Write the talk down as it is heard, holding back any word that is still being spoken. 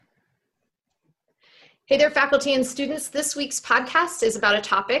Hey there, faculty and students. This week's podcast is about a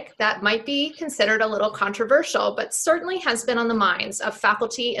topic that might be considered a little controversial, but certainly has been on the minds of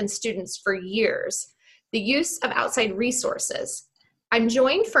faculty and students for years: the use of outside resources. I'm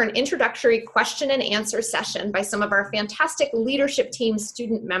joined for an introductory question and answer session by some of our fantastic leadership team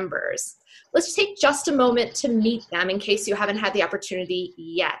student members. Let's take just a moment to meet them in case you haven't had the opportunity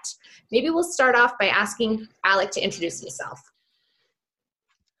yet. Maybe we'll start off by asking Alec to introduce himself.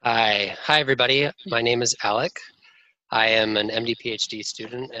 Hi everybody. My name is Alec. I am an MD PhD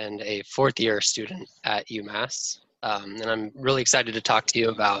student and a fourth year student at UMass. And I'm really excited to talk to you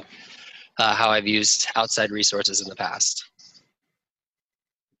about how I've used outside resources in the past.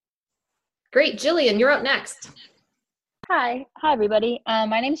 Great, Jillian, you're up next. Hi everybody.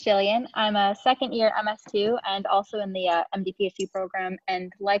 My name is Jillian. I'm a second year MS2 and also in the MD PhD program.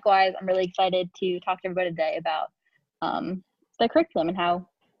 And likewise, I'm really excited to talk to everybody today about the curriculum and how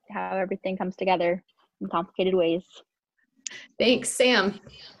everything comes together in complicated ways. Thanks, Sam.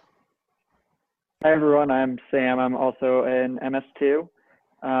 Hi everyone, I'm Sam. I'm also an MS2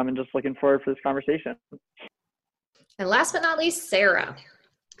 and just looking forward for this conversation. And last but not least, Sarah.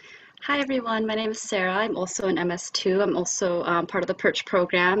 Hi everyone, my name is Sarah. I'm also an MS2. I'm also part of the PERCH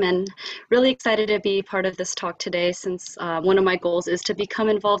program and really excited to be part of this talk today since one of my goals is to become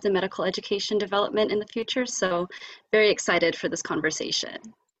involved in medical education development in the future. So very excited for this conversation.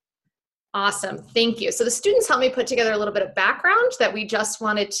 Awesome, thank you. So the students helped me put together a little bit of background that we just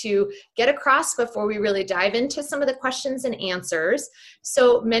wanted to get across before we really dive into some of the questions and answers.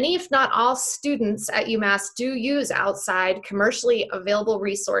 So many, if not all, students at UMass do use outside commercially available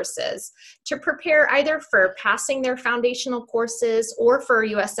resources to prepare either for passing their foundational courses or for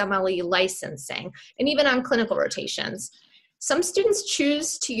USMLE licensing, and even on clinical rotations. Some students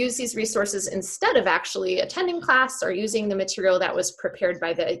choose to use these resources instead of actually attending class or using the material that was prepared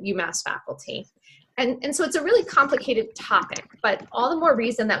by the UMass faculty. And so it's a really complicated topic, but all the more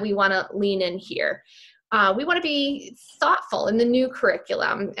reason that we want to lean in here. We want to be thoughtful in the new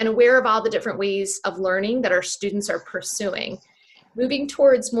curriculum and aware of all the different ways of learning that our students are pursuing. Moving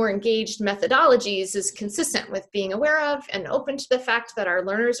towards more engaged methodologies is consistent with being aware of and open to the fact that our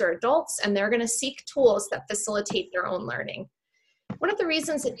learners are adults and they're going to seek tools that facilitate their own learning. One of the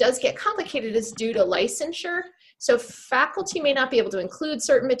reasons it does get complicated is due to licensure. So faculty may not be able to include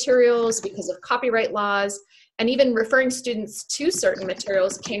certain materials because of copyright laws, and even referring students to certain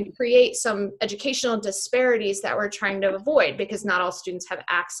materials can create some educational disparities that we're trying to avoid because not all students have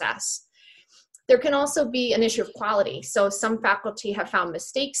access. There can also be an issue of quality. So some faculty have found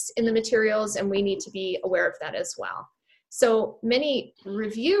mistakes in the materials and we need to be aware of that as well. So many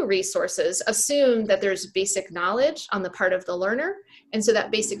review resources assume that there's basic knowledge on the part of the learner. And so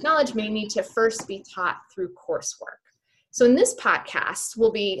that basic knowledge may need to first be taught through coursework. So in this podcast,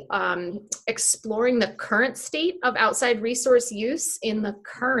 we'll be exploring the current state of outside resource use in the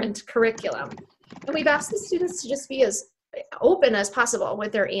current curriculum. And we've asked the students to just be as open as possible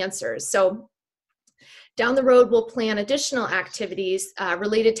with their answers. So down the road, we'll plan additional activities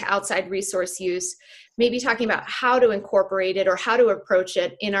related to outside resource use, maybe talking about how to incorporate it or how to approach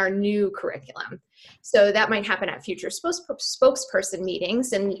it in our new curriculum. So that might happen at future spokesperson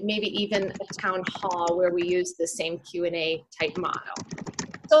meetings and maybe even a town hall where we use the same Q&A type model.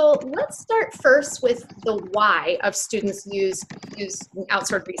 So let's start first with the why of students use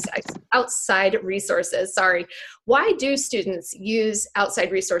outside resources. Why do students use outside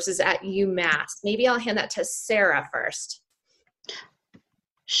resources at UMass? Maybe I'll hand that to Sarah first.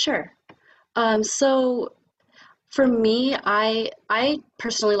 Sure. So for me, I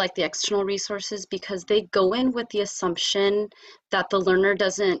personally like the external resources because they go in with the assumption that the learner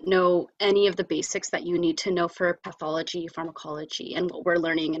doesn't know any of the basics that you need to know for pathology, pharmacology, and what we're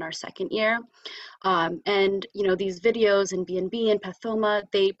learning in our second year. And you know, these videos in B&B and Pathoma,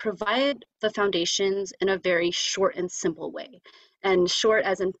 they provide the foundations in a very short and simple way, and short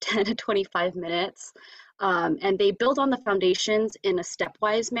as in 10 to 25 minutes. And they build on the foundations in a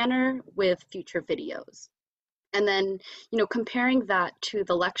stepwise manner with future videos. And then, you know, comparing that to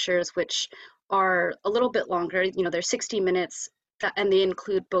the lectures, which are a little bit longer, you know, they're 60 minutes and they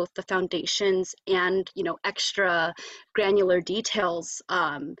include both the foundations and, you know, extra granular details.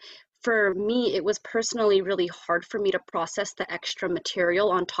 For me, it was personally really hard for me to process the extra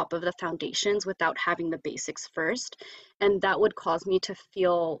material on top of the foundations without having the basics first. And that would cause me to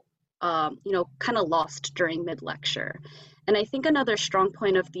feel you know, kind of lost during mid-lecture. And I think another strong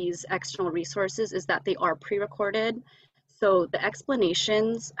point of these external resources is that they are pre-recorded. So the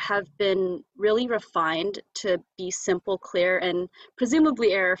explanations have been really refined to be simple, clear, and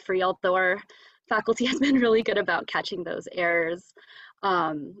presumably error-free, although our faculty has been really good about catching those errors.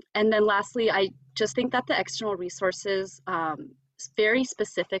 And then lastly, I just think that the external resources, very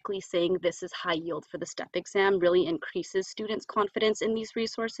specifically saying this is high yield for the STEP exam, really increases students' confidence in these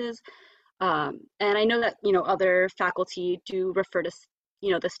resources. And I know that, other faculty do refer to,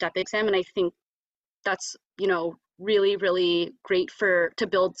 the STEP exam, and I think that's, really, really great to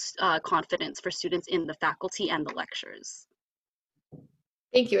build confidence for students in the faculty and the lectures.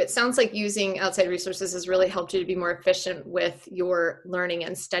 Thank you. It sounds like using outside resources has really helped you to be more efficient with your learning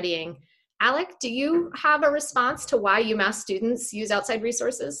and studying. Alec, do you have a response to why UMass students use outside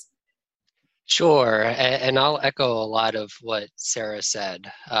resources? Sure, and I'll echo a lot of what Sarah said.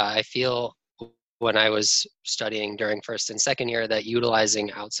 I feel when I was studying during first and second year that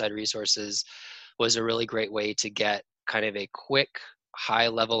utilizing outside resources was a really great way to get kind of a quick,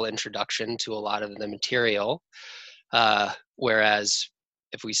 high-level introduction to a lot of the material. Whereas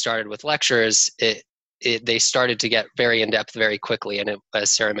if we started with lectures, they started to get very in-depth very quickly, and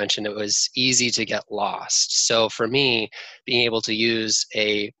as Sarah mentioned, it was easy to get lost. So for me, being able to use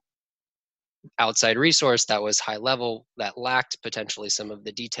a outside resource that was high level, that lacked potentially some of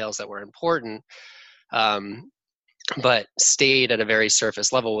the details that were important, but stayed at a very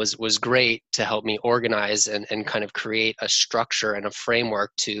surface level was great to help me organize and kind of create a structure and a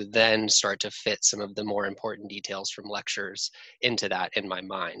framework to then start to fit some of the more important details from lectures into that in my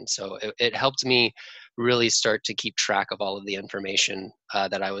mind. So it helped me really start to keep track of all of the information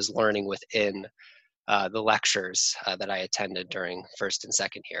that I was learning within the lectures that I attended during first and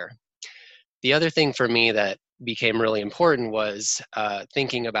second year. The other thing for me that became really important was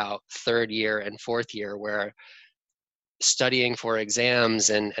thinking about third year and fourth year, where studying for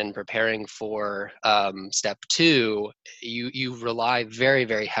exams and preparing for step 2, you rely very,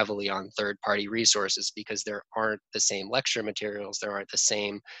 very heavily on third-party resources because there aren't the same lecture materials, there aren't the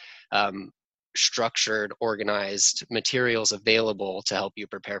same structured, organized materials available to help you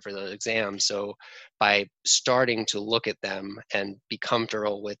prepare for those exams. So by starting to look at them and be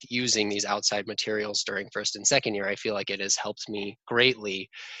comfortable with using these outside materials during first and second year, I feel like it has helped me greatly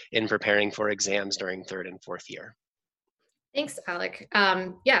in preparing for exams during third and fourth year. Thanks, Alec.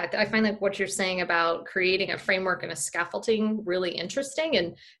 Yeah, I find like what you're saying about creating a framework and a scaffolding really interesting.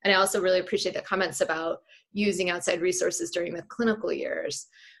 And I also really appreciate the comments about using outside resources during the clinical years.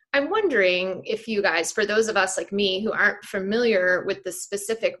 I'm wondering if you guys, for those of us like me who aren't familiar with the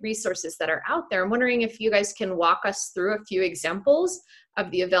specific resources that are out there, I'm wondering if you guys can walk us through a few examples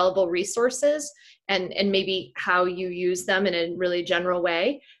of the available resources and maybe how you use them in a really general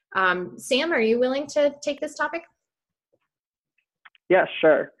way. Sam, are you willing to take this topic? Yeah,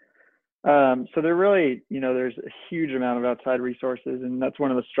 sure. So there really, there's a huge amount of outside resources, and that's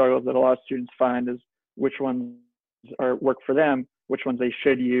one of the struggles that a lot of students find is which ones work for them, which ones they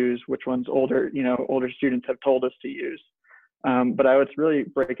should use, which ones older students have told us to use. But I would really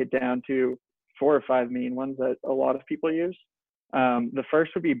break it down to 4 or 5 main ones that a lot of people use. The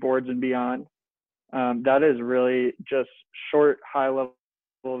first would be Boards and Beyond. That is really just short, high-level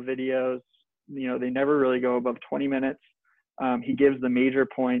videos. They never really go above 20 minutes. He gives the major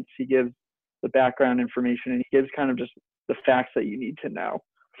points, he gives the background information, and he gives kind of just the facts that you need to know.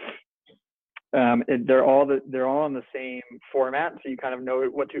 They're all in the same format, so you kind of know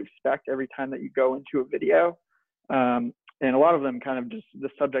what to expect every time that you go into a video. And a lot of them kind of just the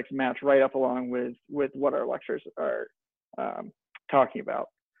subjects match right up along with what our lectures are talking about.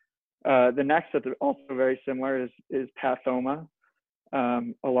 The next that's also very similar is Pathoma.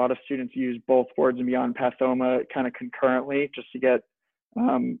 A lot of students use both Boards and Beyond Pathoma kind of concurrently just to get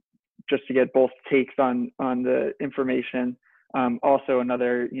both takes on the information. Also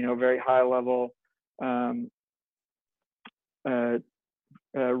another very high level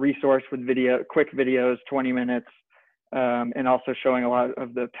resource with quick videos, 20 minutes, and also showing a lot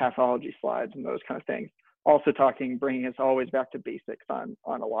of the pathology slides and those kind of things. Also bringing us always back to basics on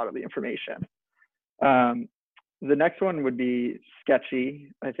a lot of the information. The next one would be Sketchy.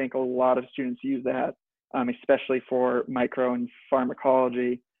 I think a lot of students use that, especially for micro and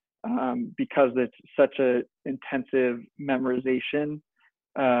pharmacology, because it's such an intensive memorization.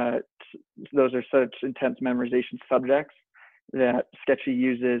 Those are such intense memorization subjects that Sketchy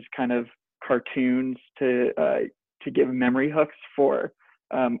uses kind of cartoons to give memory hooks for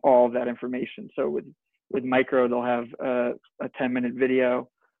all of that information. So with micro, they'll have a 10-minute video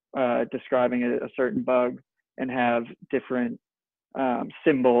describing a certain bug, and have different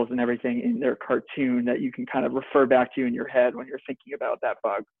symbols and everything in their cartoon that you can kind of refer back to in your head when you're thinking about that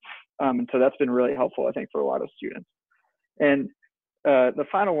bug. And so that's been really helpful, I think, for a lot of students. And the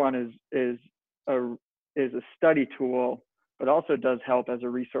final one is a study tool, but also does help as a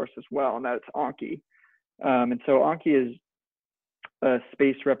resource as well, and that's Anki. And so Anki a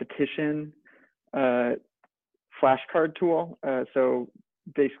spaced repetition flashcard tool. So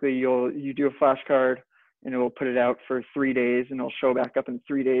basically you do a flashcard and it will put it out for 3 days and it'll show back up in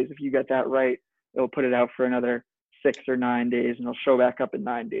 3 days. If you get that right, it'll put it out for another 6 or 9 days and it'll show back up in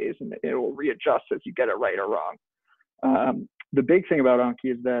 9 days, and it will readjust if you get it right or wrong. The big thing about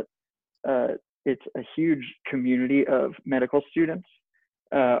Anki is that it's a huge community of medical students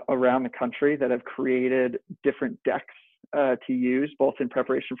around the country that have created different decks to use, both in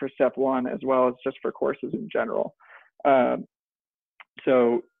preparation for Step 1 as well as just for courses in general.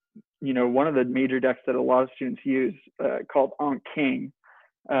 So, you know, one of the major decks that a lot of students use, called Anking,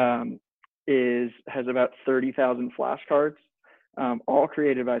 has about 30,000 flashcards, all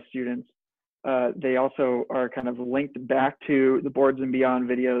created by students. They also are kind of linked back to the Boards and Beyond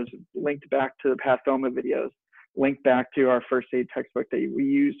videos, linked back to the Pathoma videos, linked back to our first aid textbook that we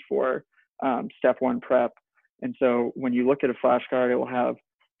used for Step 1 prep. And so when you look at a flashcard, it will have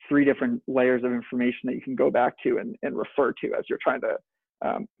 3 different layers of information that you can go back to and refer to as you're trying to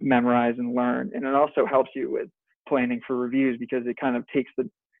memorize and learn. And it also helps you with planning for reviews, because it kind of takes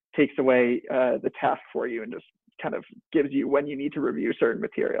away the task for you and just kind of gives you when you need to review certain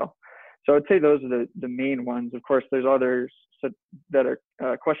material. So I'd say those are the main ones. Of course, there's others that are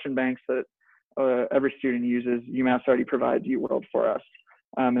question banks that every student uses. UMass already provides UWorld for us.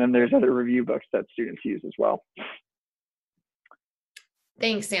 And then there's other review books that students use as well.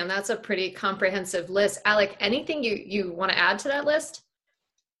 Thanks, Sam. That's a pretty comprehensive list. Alec, anything you want to add to that list?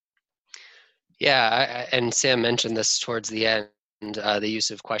 Yeah, and Sam mentioned this towards the end, the use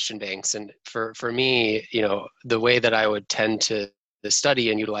of question banks. And for me, you know, the way that I would tend to study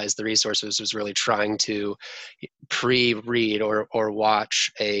and utilize the resources was really trying to pre-read or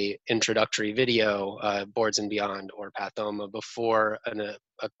watch a introductory video, Boards and Beyond or Pathoma, before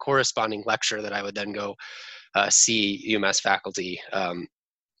a corresponding lecture that I would then go see UMass faculty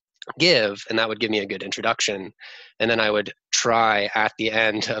give, and that would give me a good introduction. And then I would try at the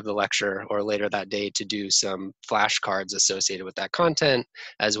end of the lecture or later that day to do some flashcards associated with that content,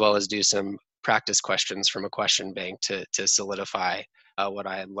 as well as do some practice questions from a question bank to solidify what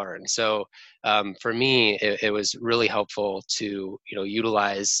I had learned. So for me, it was really helpful to, you know,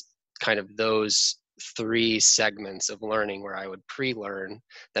 utilize kind of those 3 segments of learning where I would pre-learn,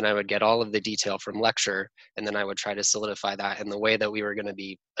 then I would get all of the detail from lecture, and then I would try to solidify that in the way that we were going to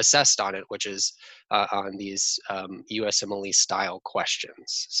be assessed on it, which is on these USMLE style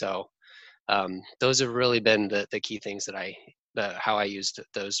questions. So those have really been the key things that how I used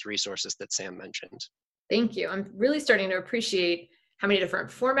those resources that Sam mentioned. Thank you. I'm really starting to appreciate how many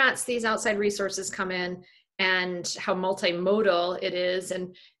different formats these outside resources come in and how multimodal it is.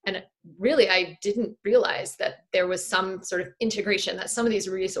 And really, I didn't realize that there was some sort of integration, that some of these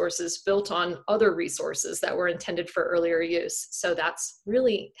resources built on other resources that were intended for earlier use. So that's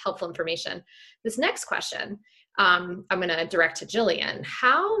really helpful information. This next question, I'm going to direct to Jillian.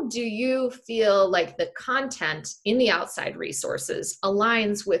 How do you feel like the content in the outside resources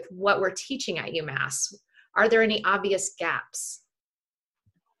aligns with what we're teaching at UMass? Are there any obvious gaps?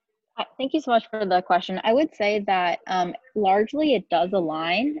 Thank you so much for the question. I would say that largely it does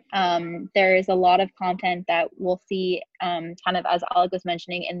align. There is a lot of content that we'll see kind of, as Alec was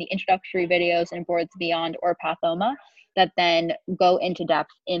mentioning, in the introductory videos in Boards Beyond or Pathoma that then go into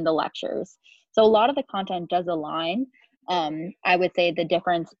depth in the lectures. So a lot of the content does align. I would say the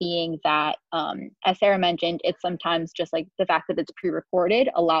difference being that, as Sarah mentioned, it's sometimes just like the fact that it's pre-recorded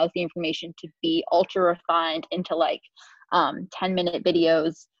allows the information to be ultra refined into like 10-minute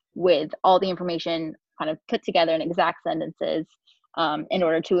videos with all the information kind of put together in exact sentences in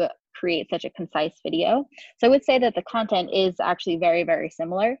order to create such a concise video. So I would say that the content is actually very, very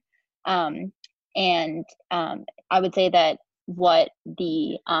similar. And I would say that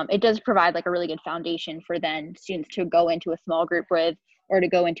it does provide like a really good foundation for then students to go into a small group with, or to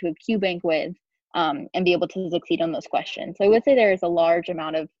go into a QBank with, and be able to succeed on those questions. So I would say there is a large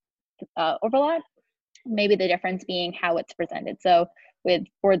amount of overlap, maybe the difference being how it's presented. So with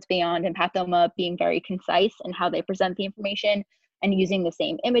Boards Beyond and Pathoma being very concise in how they present the information and using the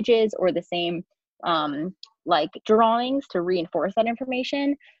same images or the same like drawings to reinforce that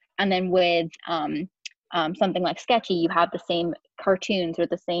information. And then with something like Sketchy, you have the same cartoons or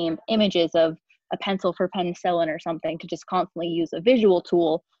the same images of a pencil for penicillin or something, to just constantly use a visual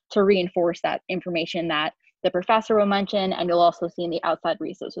tool to reinforce that information that the professor will mention, and you'll also see in the outside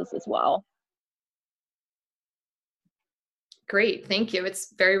resources as well. Great, thank you.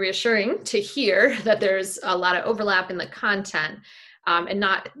 It's very reassuring to hear that there's a lot of overlap in the content and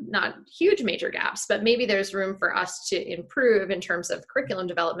not huge major gaps, but maybe there's room for us to improve in terms of curriculum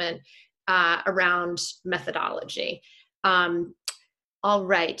development around methodology. All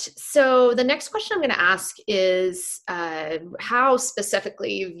right. So the next question I'm going to ask is how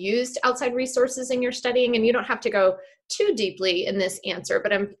specifically you've used outside resources in your studying, and you don't have to go too deeply in this answer,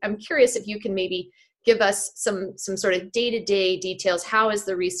 but I'm curious if you can maybe give us some sort of day-to-day details. How is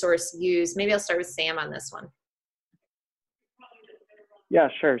the resource used? Maybe I'll start with Sam on this one. Yeah,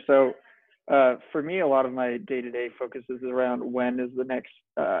 sure. So for me, a lot of my day-to-day focuses around when is the next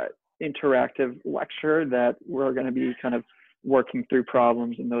interactive lecture that we're going to be kind of working through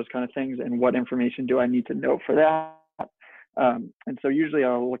problems and those kind of things, and what information do I need to know for that. And so usually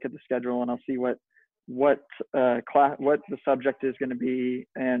I'll look at the schedule and I'll see what the subject is going to be,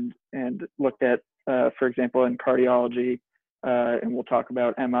 and look at, for example, in cardiology, and we'll talk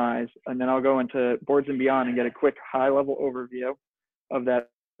about MIs, and then I'll go into Boards and Beyond and get a quick high-level overview of that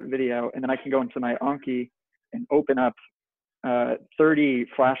video, and then I can go into my Anki and open up 30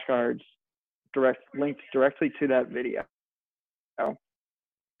 flashcards linked directly to that video,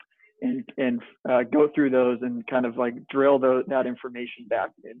 and go through those and kind of like drill that information back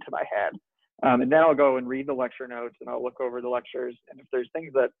into my head. And then I'll go and read the lecture notes, and I'll look over the lectures, and if there's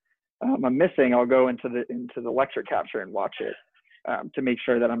things that I'm missing, I'll go into the lecture capture and watch it to make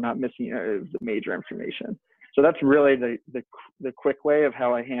sure that I'm not missing the major information. So that's really the quick way of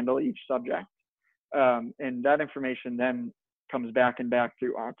how I handle each subject. And that information then comes back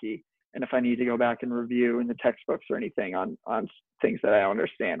through Anki. And if I need to go back and review in the textbooks or anything on things that I don't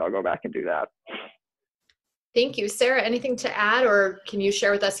understand, I'll go back and do that. Thank you. Sarah, anything to add, or can you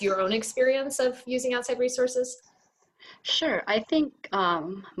share with us your own experience of using outside resources? Sure. I think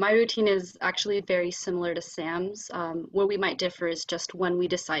my routine is actually very similar to Sam's. Where we might differ is just when we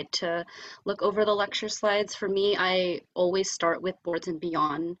decide to look over the lecture slides. For me, I always start with Boards and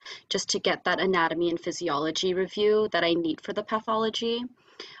Beyond just to get that anatomy and physiology review that I need for the pathology.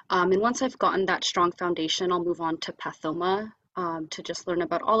 And once I've gotten that strong foundation, I'll move on to Pathoma to just learn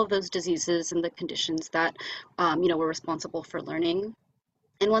about all of those diseases and the conditions that we're responsible for learning.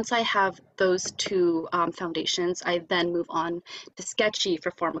 And once I have those two foundations, I then move on to Sketchy for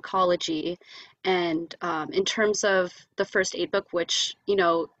pharmacology. And in terms of the first aid book, which,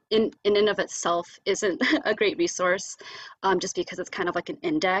 in and of itself isn't a great resource, just because it's kind of like an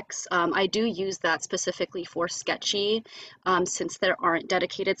index. I do use that specifically for Sketchy, since there aren't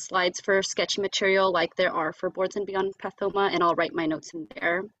dedicated slides for Sketchy material like there are for Boards and Beyond Pathoma, and I'll write my notes in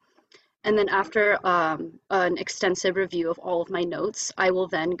there. And then after an extensive review of all of my notes, I will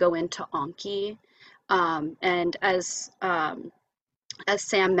then go into Anki. And as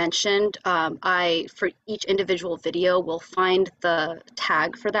Sam mentioned, I, for each individual video, will find the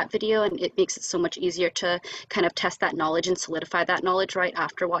tag for that video, and it makes it so much easier to kind of test that knowledge and solidify that knowledge right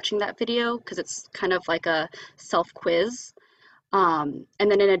after watching that video, because it's kind of like a self-quiz. And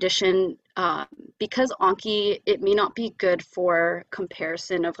then in addition, because Anki, it may not be good for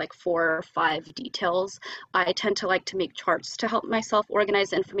comparison of like 4 or 5 details, I tend to like to make charts to help myself organize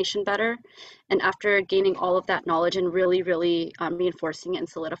the information better. And after gaining all of that knowledge and really, really reinforcing it and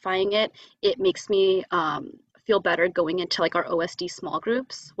solidifying it, it makes me feel better going into like our OSD small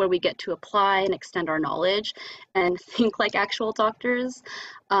groups where we get to apply and extend our knowledge and think like actual doctors.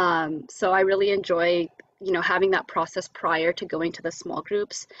 So I really enjoy having that process prior to going to the small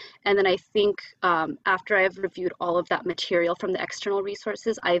groups. And then I think after I've reviewed all of that material from the external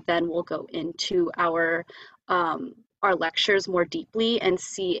resources, I then will go into our lectures more deeply and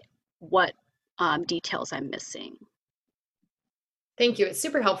see what details I'm missing. Thank you. It's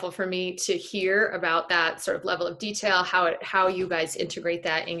super helpful for me to hear about that sort of level of detail, how you guys integrate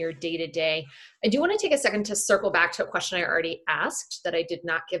that in your day-to-day. I do want to take a second to circle back to a question I already asked that I did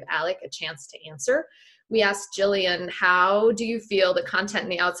not give Alec a chance to answer. We asked Jillian, how do you feel the content in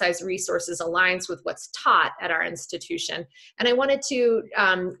the outside resources aligns with what's taught at our institution? And I wanted to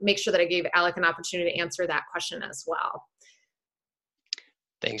make sure that I gave Alec an opportunity to answer that question as well.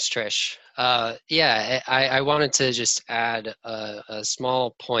 Thanks, Trish. I wanted to just add a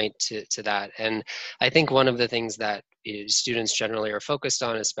small point to that. And I think one of the things that students generally are focused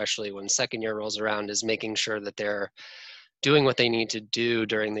on, especially when second year rolls around, is making sure that they're doing what they need to do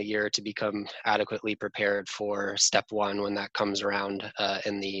during the year to become adequately prepared for step 1 when that comes around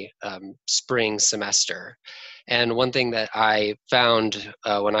in the spring semester. And one thing that I found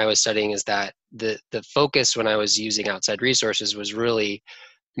when I was studying is that the focus when I was using outside resources was really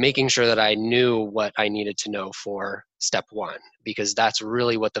making sure that I knew what I needed to know for step 1, because that's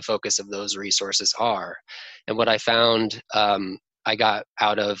really what the focus of those resources are. And what I found I got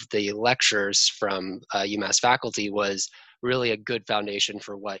out of the lectures from UMass faculty was really a good foundation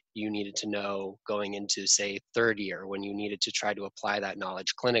for what you needed to know going into, say, third year when you needed to try to apply that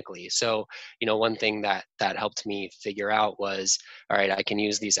knowledge clinically. So, one thing that helped me figure out was, all right, I can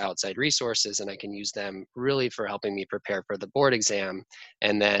use these outside resources and I can use them really for helping me prepare for the board exam.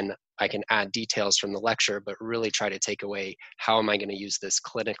 And then I can add details from the lecture, but really try to take away how am I going to use this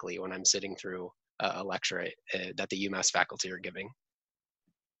clinically when I'm sitting through a lecture that the UMass faculty are giving.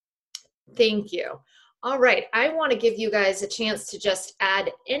 Thank you. All right, I want to give you guys a chance to just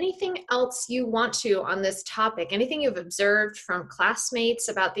add anything else you want to on this topic, anything you've observed from classmates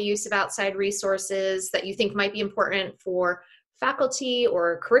about the use of outside resources that you think might be important for faculty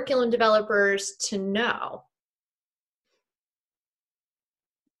or curriculum developers to know.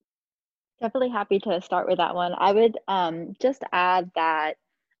 Definitely happy to start with that one. I would just add that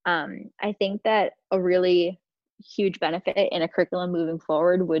I think that a really huge benefit in a curriculum moving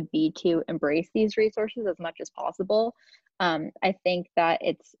forward would be to embrace these resources as much as possible. I think that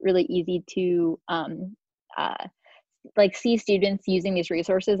it's really easy to see students using these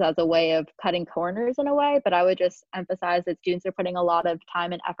resources as a way of cutting corners in a way, but I would just emphasize that students are putting a lot of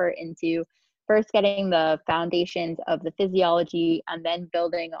time and effort into first getting the foundations of the physiology and then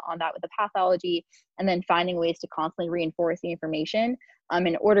building on that with the pathology, and then finding ways to constantly reinforce the information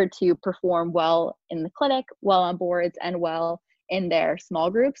in order to perform well in the clinic, well on boards, and well in their small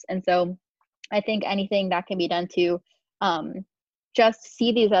groups. And so I think anything that can be done to just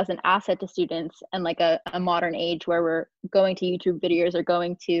see these as an asset to students, and like a modern age where we're going to YouTube videos or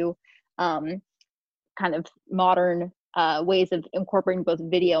going to kind of modern ways of incorporating both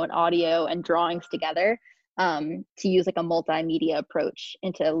video and audio and drawings together, to use like a multimedia approach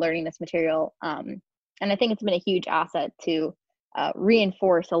into learning this material. And I think it's been a huge asset to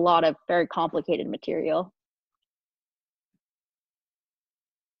reinforce a lot of very complicated material.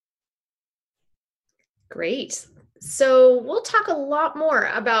 Great. So we'll talk a lot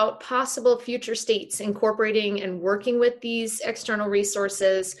more about possible future states incorporating and working with these external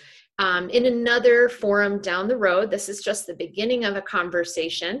resources in another forum down the road. This is just the beginning of a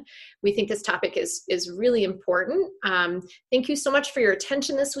conversation. We think this topic is really important. Thank you so much for your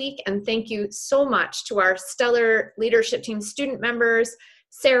attention this week, and thank you so much to our stellar leadership team student members,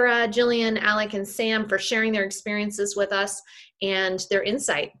 Sarah, Jillian, Alec, and Sam, for sharing their experiences with us and their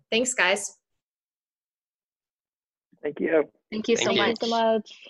insight. Thanks, guys. Thank you. Thank you so Thank you. much. Thank you so much.